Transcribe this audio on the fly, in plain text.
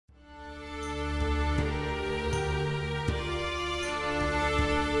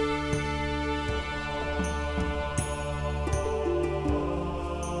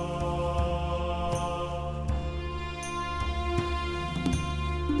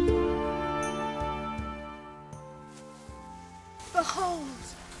Behold,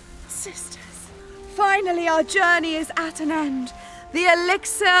 sisters, finally our journey is at an end. The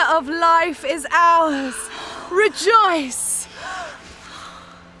elixir of life is ours. Rejoice!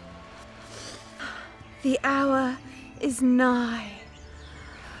 The hour is nigh.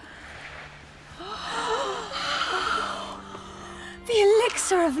 The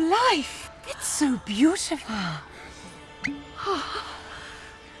elixir of life! It's so beautiful.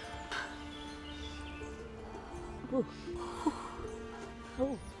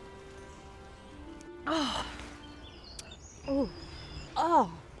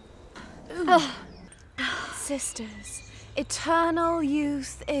 Sisters, eternal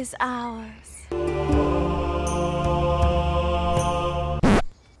youth is ours.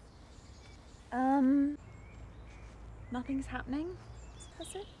 Nothing's happening,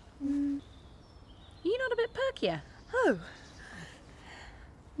 has it? Are you not a bit perkier? Oh.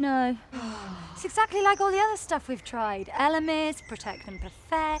 No. It's exactly like all the other stuff we've tried. Eirlys, Protect and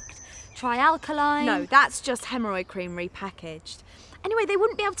Perfect, Trialkaline. No, that's just hemorrhoid cream repackaged. Anyway, they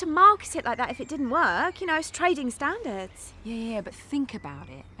wouldn't be able to market it like that if it didn't work. You know, it's trading standards. Yeah, but think about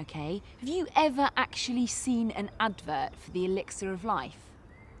it, okay? Have you ever actually seen an advert for the elixir of life?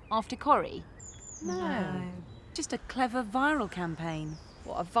 After Corrie? No. Just a clever viral campaign.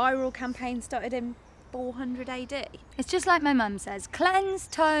 What, a viral campaign started in 400 AD? It's just like my mum says, cleanse,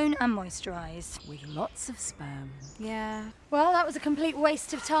 tone and moisturise. With lots of sperm. Yeah. Well, that was a complete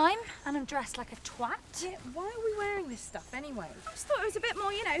waste of time, and I'm dressed like a twat. Yeah, why are we wearing this stuff anyway? I just thought it was a bit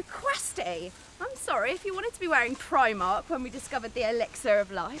more, you know, questy. I'm sorry if you wanted to be wearing Primark when we discovered the elixir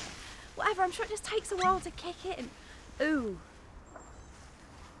of life. Whatever, I'm sure it just takes a while to kick in. Ooh.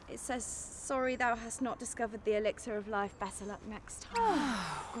 It says, sorry thou hast not discovered the elixir of life. Better luck next time.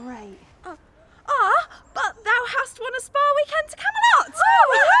 Oh, great. But thou hast won a spa weekend to Camelot!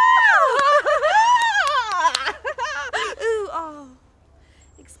 Ooh, oh.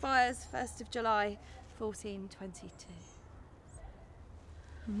 Expires 1st of July, 1422.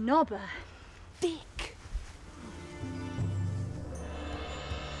 Knobber. Dick.